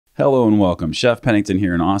Hello and welcome. Chef Pennington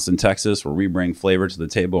here in Austin, Texas, where we bring flavor to the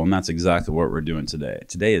table, and that's exactly what we're doing today.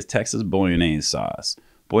 Today is Texas Bolognese Sauce.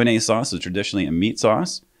 Bolognese sauce is traditionally a meat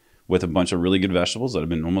sauce with a bunch of really good vegetables that have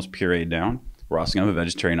been almost pureed down. We're also going to have a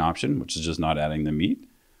vegetarian option, which is just not adding the meat.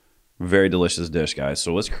 Very delicious dish, guys.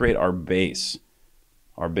 So let's create our base,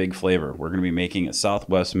 our big flavor. We're going to be making a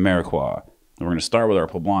Southwest Mirepoix. And we're going to start with our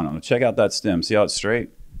poblano. Now check out that stem. See how it's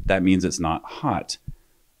straight? That means it's not hot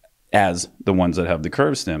as the ones that have the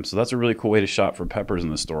curved stem. So that's a really cool way to shop for peppers in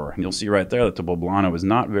the store. And you'll see right there that the poblano is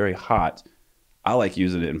not very hot. I like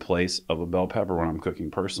using it in place of a bell pepper when I'm cooking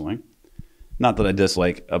personally. Not that I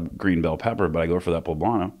dislike a green bell pepper, but I go for that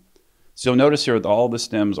poblano. So you'll notice here that all the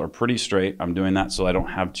stems are pretty straight. I'm doing that so I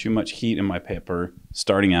don't have too much heat in my pepper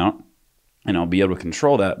starting out. And I'll be able to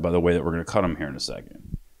control that by the way that we're going to cut them here in a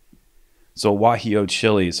second. So Guajillo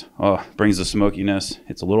chilies brings the smokiness.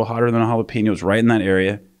 It's a little hotter than a jalapeno. It's right in that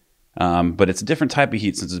area. But it's a different type of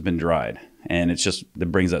heat since it's been dried. And it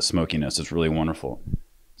brings that smokiness. It's really wonderful.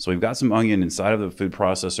 So we've got some onion inside of the food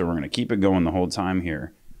processor. We're going to keep it going the whole time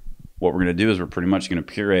here. What we're going to do is we're pretty much going to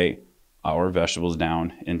puree our vegetables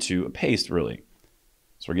down into a paste, really.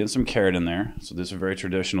 So we're getting some carrot in there. So this is a very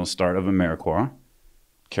traditional start of a Mirepoix.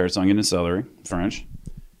 Carrots, onion, and celery, French.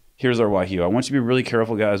 Here's our Guajillo. I want you to be really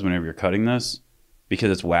careful, guys, whenever you're cutting this because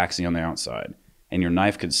it's waxy on the outside and your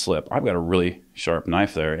knife could slip. I've got a really sharp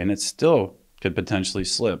knife there and it still could potentially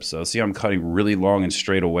slip. So see, I'm cutting really long and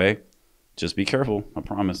straight away. Just be careful. I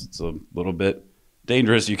promise it's a little bit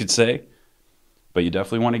dangerous, you could say, but you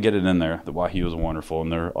definitely want to get it in there. The Guajillo is wonderful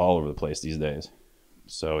and they're all over the place these days.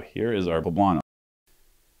 So here is our poblano.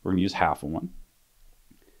 We're gonna use half of one.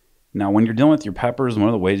 Now, when you're dealing with your peppers, one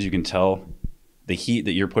of the ways you can tell the heat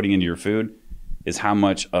that you're putting into your food is how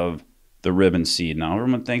much of the rib and seed. Now,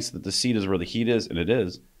 everyone thinks that the seed is where the heat is, and it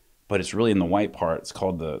is, but it's really in the white part. It's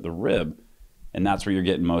called the rib, and that's where you're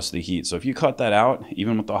getting most of the heat. So if you cut that out,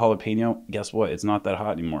 even with the jalapeno, guess what? It's not that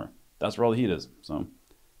hot anymore. That's where all the heat is. So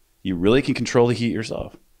you really can control the heat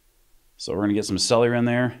yourself. So we're going to get some celery in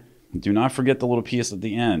there. Do not forget the little piece at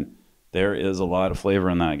the end. There is a lot of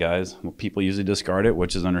flavor in that, guys. Well, people usually discard it,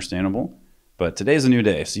 which is understandable. But today's a new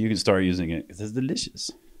day, so you can start using it. It's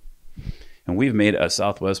delicious. And we've made a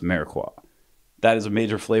Southwest Mirepoix. That is a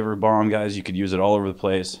major flavor bomb, guys. You could use it all over the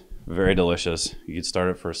place. Very delicious. You could start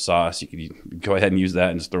it for a sauce. You could go ahead and use that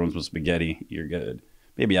and just throw in some spaghetti. You're good.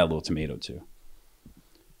 Maybe add a little tomato too.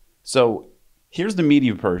 So here's the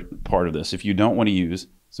meaty part of this. If you don't want to use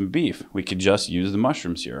some beef, we could just use the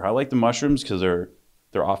mushrooms here. I like the mushrooms because they're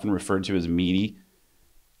often referred to as meaty,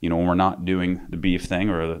 you know, when we're not doing the beef thing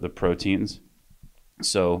or the proteins.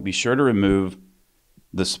 So be sure to remove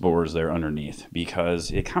the spores there underneath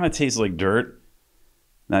because it kind of tastes like dirt.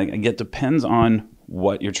 Now, it depends on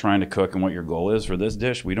what you're trying to cook and what your goal is for this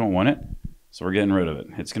dish. We don't want it, so we're getting rid of it.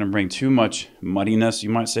 It's going to bring too much muddiness, you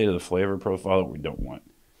might say, to the flavor profile that we don't want.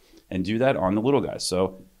 And do that on the little guys.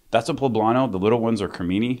 So that's a poblano. The little ones are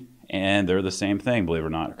cremini, and they're the same thing, believe it or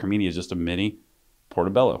not. Cremini is just a mini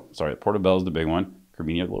portobello. Sorry, portobello is the big one.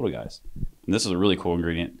 Cremini are the little guys. And this is a really cool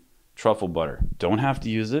ingredient. Truffle butter. Don't have to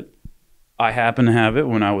use it. I happen to have it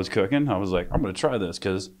when I was cooking. I was like, I'm going to try this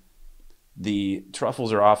because the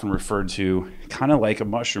truffles are often referred to kind of like a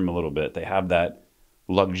mushroom a little bit. They have that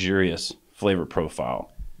luxurious flavor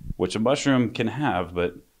profile, which a mushroom can have,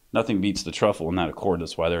 but nothing beats the truffle in that accord.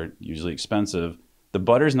 That's why they're usually expensive. The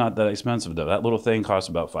butter's not that expensive, though. That little thing costs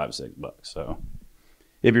about $5 or $6. So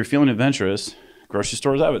if you're feeling adventurous, grocery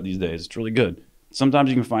stores have it these days. It's really good. Sometimes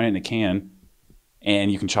you can find it in a can,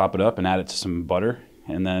 and you can chop it up and add it to some butter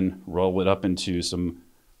and then roll it up into some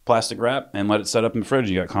plastic wrap and let it set up in the fridge.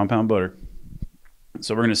 You got compound butter.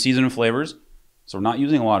 So we're going to season with flavors. So we're not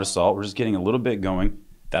using a lot of salt. We're just getting a little bit going.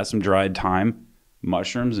 That's some dried thyme.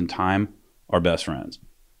 Mushrooms and thyme are best friends.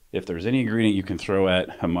 If there's any ingredient you can throw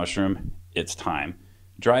at a mushroom, it's thyme.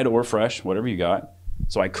 Dried or fresh, whatever you got.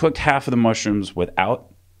 So I cooked half of the mushrooms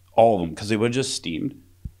without all of them because they would just steamed.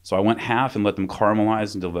 So I went half and let them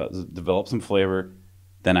caramelize and develop some flavor.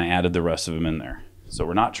 Then I added the rest of them in there. So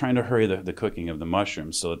we're not trying to hurry the cooking of the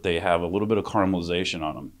mushrooms so that they have a little bit of caramelization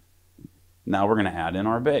on them. Now we're going to add in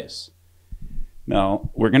our base. Now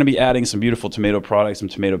we're going to be adding some beautiful tomato products, some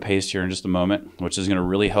tomato paste here in just a moment, which is going to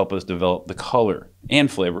really help us develop the color and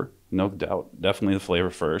flavor. No doubt, definitely the flavor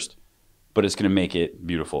first, but it's going to make it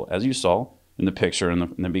beautiful, as you saw in the picture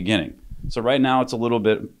in the beginning. So right now it's a little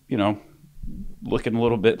bit, you know, looking a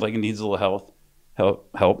little bit like it needs a little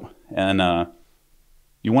help. And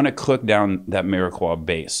you want to cook down that Mirepoix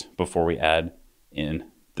base before we add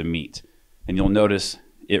in the meat. And you'll notice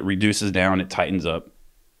it reduces down, it tightens up.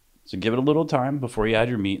 So give it a little time before you add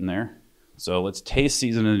your meat in there. So let's taste,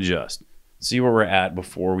 season, and adjust. see where we're at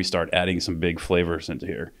before we start adding some big flavors into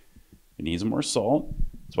here. It needs more salt.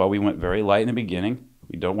 That's why we went very light in the beginning.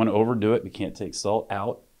 We don't want to overdo it. We can't take salt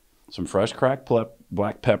out. Some fresh cracked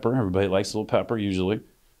black pepper. Everybody likes a little pepper usually,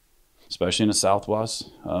 especially in the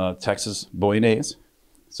Southwest Texas bolognese.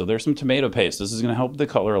 So there's some tomato paste. This is going to help the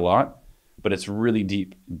color a lot, but it's really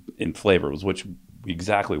deep in flavors, which we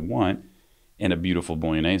exactly want in a beautiful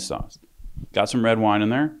bolognese sauce. Got some red wine in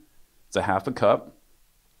there. It's a half a cup.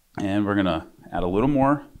 And we're going to add a little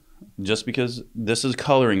more just because this is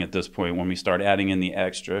coloring at this point when we start adding in the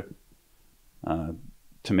extra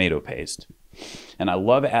tomato paste. And I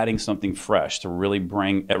love adding something fresh to really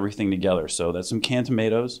bring everything together. So that's some canned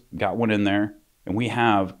tomatoes. Got one in there. And we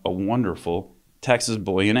have a wonderful Texas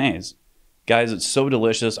bolognese. Guys, it's so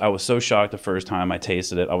delicious. I was so shocked the first time I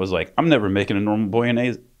tasted it. I was like, I'm never making a normal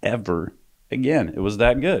bolognese ever again. It was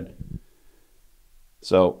that good.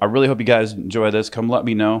 So I really hope you guys enjoy this. Come let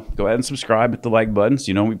me know. Go ahead and subscribe, hit the like button so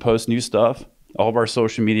you know when we post new stuff. All of our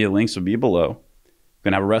social media links will be below. We're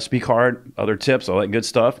going to have a recipe card, other tips, all that good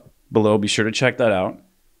stuff below. Be sure to check that out.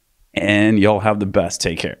 And y'all have the best.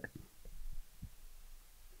 Take care.